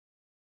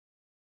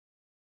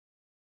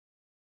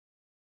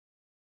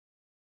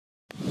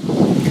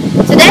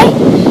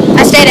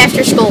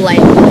after school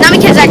later. Not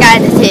because I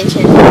got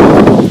detention,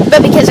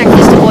 but because I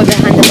kissed a boy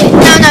behind the wheel.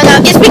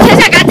 No. It's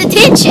because I got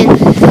detention.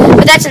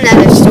 But that's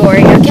another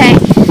story, okay?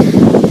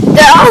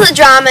 All the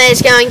drama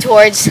is going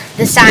towards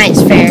the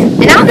science fair.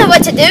 And I don't know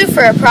what to do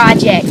for a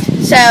project.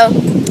 So,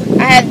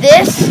 I have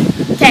this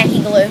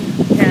tacky glue.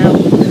 No.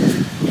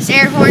 This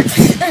air horn.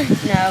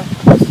 No.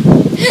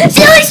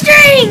 Silly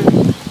string!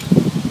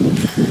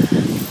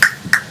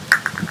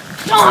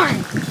 Darn!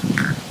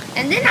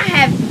 And then I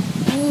have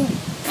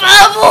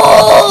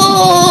bubbles!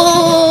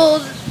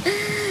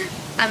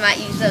 I might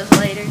use those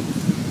later.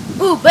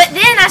 Ooh, but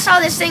then I saw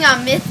this thing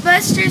on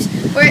Mythbusters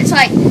where it's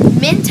like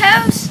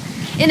Mentos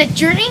in a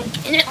drink,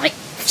 and it like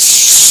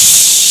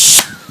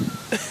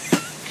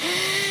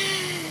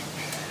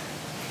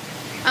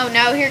oh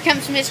no, here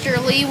comes Mr.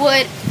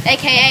 Leewood,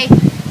 aka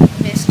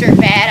Mr.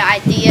 Bad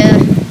Idea.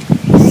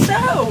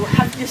 So,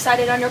 have you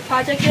decided on your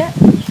project yet,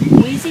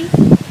 Wheezie?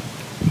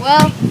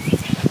 Well,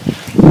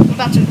 what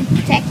about some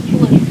tacky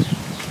glue?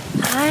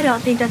 I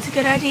don't think that's a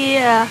good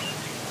idea.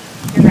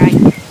 You're right.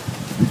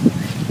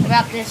 What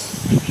about this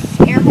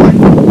air horn?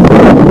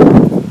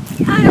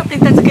 I don't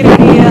think that's a good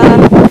idea.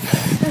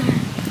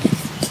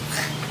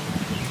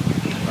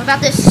 What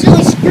about this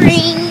silly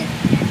screen?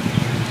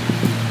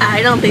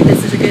 I don't think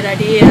this is a good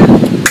idea.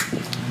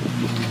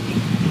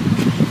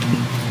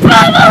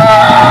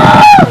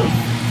 Bubbles!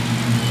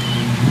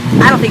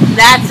 I don't think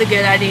that's a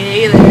good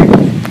idea either.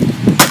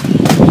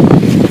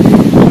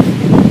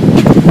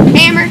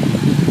 Hammer.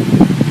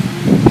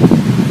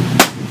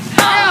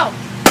 Ow!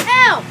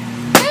 Ow!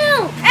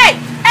 Ow!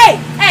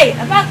 Hey!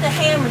 About the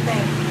hammer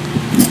thing.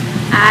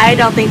 I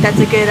don't think that's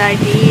a good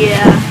idea.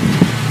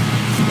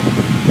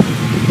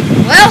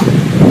 Well,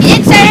 you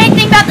didn't say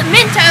anything about the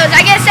Mentos.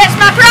 I guess that's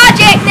my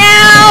project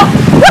now.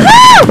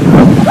 Woohoo!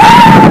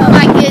 Oh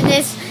my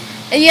goodness.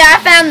 And yeah, I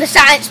found the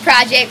science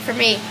project for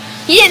me.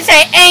 He didn't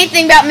say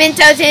anything about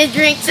Mentos in his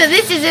drink, so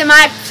this isn't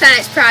my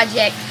science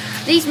project.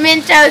 These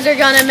Mentos are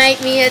gonna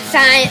make me a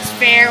science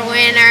fair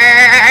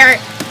winner.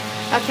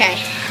 Okay,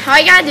 all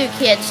you gotta do,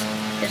 kids,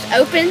 is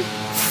open.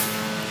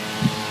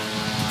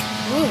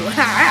 Ooh,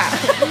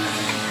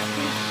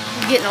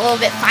 getting a little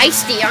bit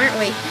feisty, aren't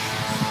we?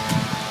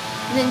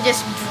 And then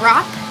just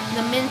drop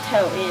the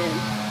Mento in.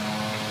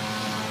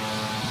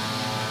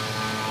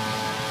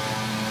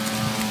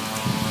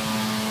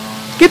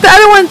 Get the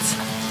other ones!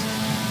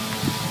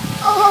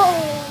 Oh!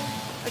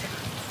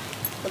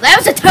 Well, that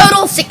was a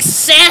total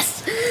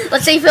success!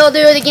 Let's see if he'll do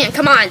it again.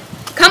 Come on!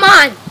 Come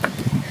on!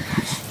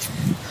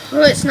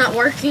 Oh, it's not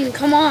working.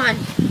 Come on.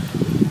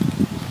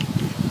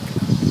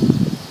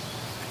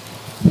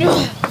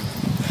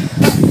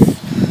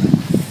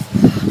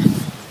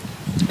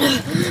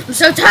 I'm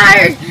so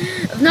tired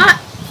of not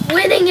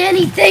winning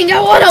anything. I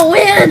want to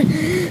win.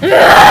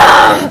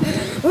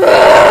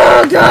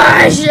 Oh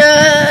gosh,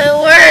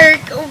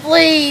 work,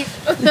 please.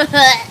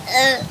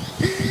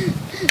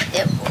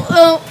 It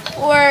won't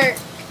work.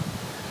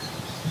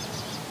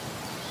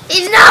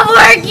 It's not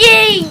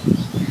working.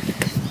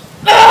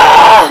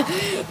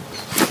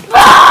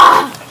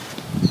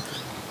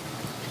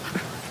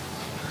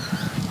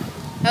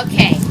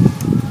 Okay,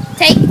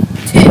 take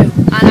 2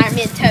 on our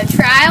Mento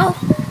trial.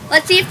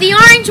 Let's see if the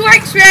orange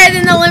works better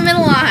than the lemon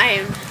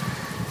lime.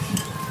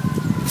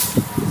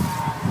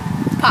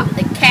 Pop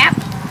the cap.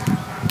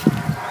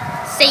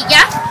 See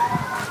ya.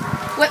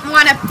 Wouldn't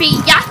wanna be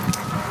ya.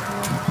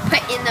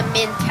 Put in the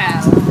Mento.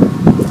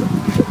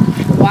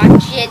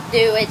 Watch it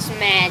do its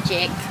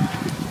magic.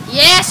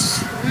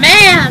 Yes,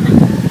 ma'am.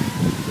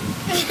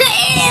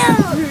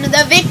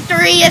 The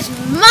victory is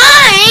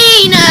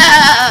mine.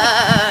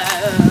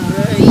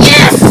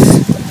 Yes.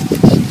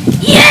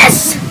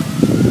 Yes.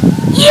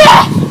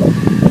 Yeah.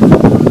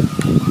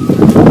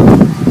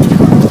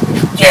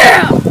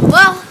 Yeah!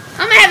 Well,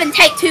 I'm having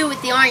take 2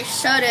 with the orange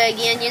soda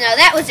again. You know,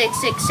 that was a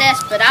success,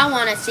 but I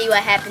want to see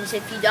what happens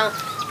if you don't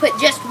put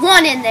just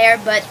 1 in there,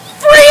 but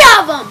 3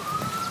 of them!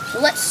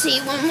 Well, let's see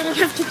what I'm going to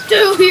have to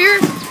do here.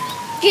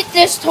 Get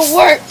this to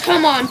work.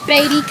 Come on,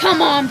 baby.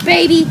 Come on,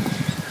 baby.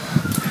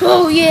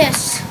 Oh,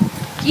 yes.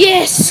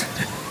 Yes.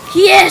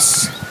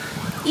 Yes.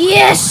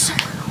 Yes.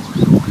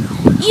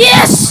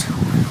 Yes.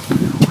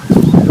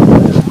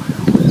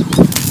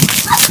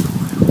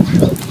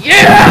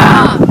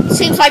 Yeah!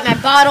 Seems like my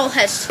bottle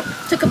has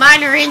took a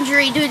minor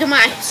injury due to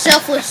my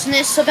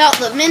selflessness about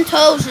the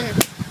Mentos and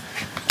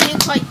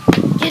didn't quite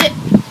get it.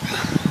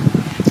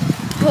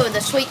 Oh,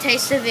 the sweet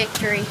taste of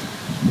victory.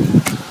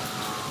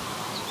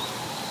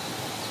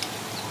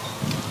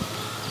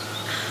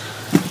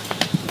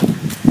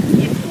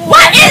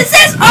 What is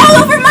this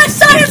all over my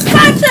science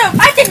concept?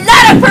 I did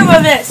not approve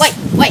of this. Wait.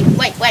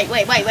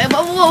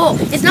 Whoa.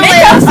 It's not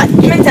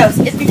Mentos.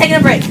 It's me taking a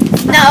break.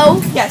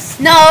 No. Yes.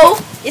 No.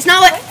 It's not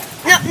what.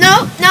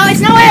 No. It's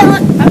not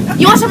what.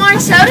 You want some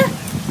orange soda?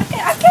 Okay,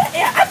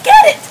 I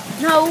get it.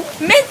 No.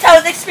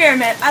 Mentos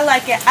experiment. I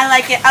like it.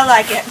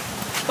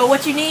 But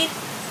what you need?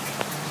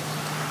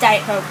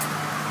 Diet Coke.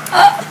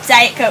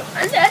 Diet Coke.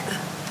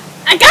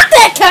 I got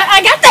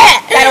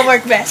that. That'll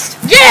work best.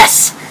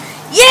 Yes.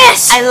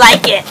 I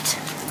like it.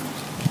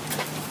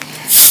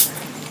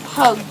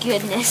 Oh,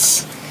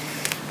 goodness.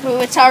 Oh,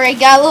 it's already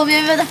got a little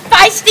bit of the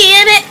feisty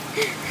in it.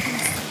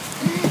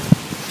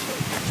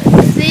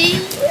 Let's see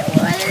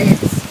what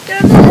it's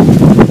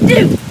gonna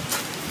do.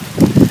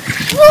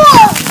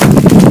 Whoa!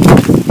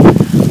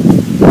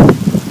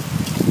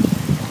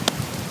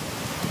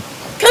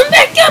 Come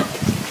back up!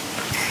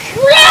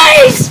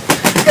 Rise!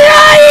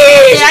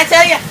 Rise! Did I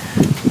tell you?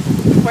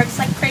 Works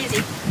like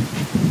crazy.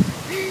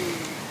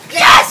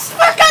 Yes!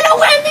 We're gonna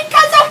win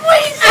because of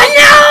Wheezie! I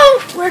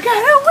know! We're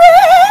gonna win!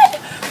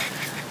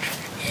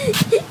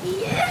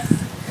 Yes!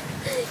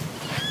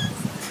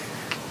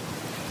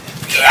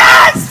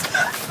 Yes!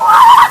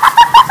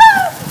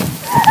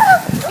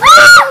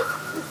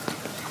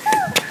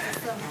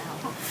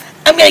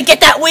 I'm gonna get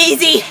that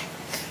Wheezie!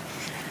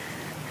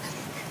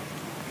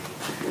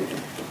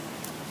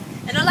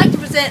 And I'd like to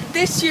present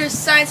this year's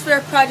Science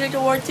Fair Project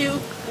Award to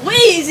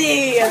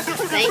Wheezie!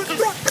 Thank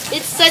you.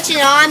 It's such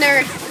an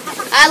honor.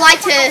 I'd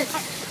like to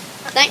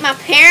thank my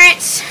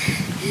parents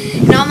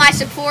and all my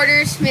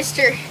supporters,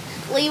 Mr.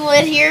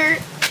 Leewood here.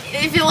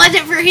 If it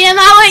wasn't for him,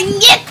 I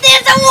wouldn't get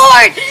this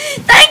award.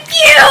 Thank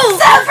you.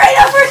 Celebrate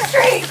our first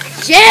streak!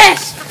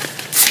 Yes.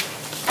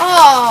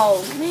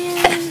 Oh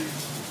man,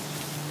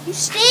 you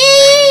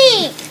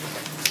stink.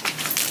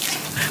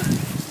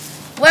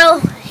 Well,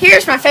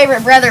 here's my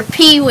favorite brother,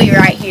 Pee-wee,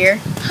 right here.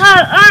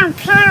 Hi, I'm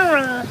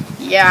Karen.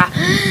 Yeah,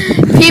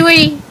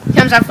 Pee-wee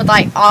comes up with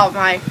like all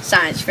my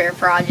science fair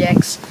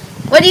projects.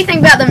 What do you think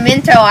about the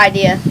Minto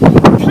idea?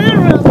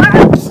 Karen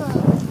likes it.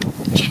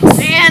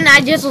 Man,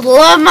 I just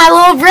love my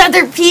little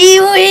brother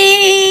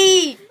Pee-wee.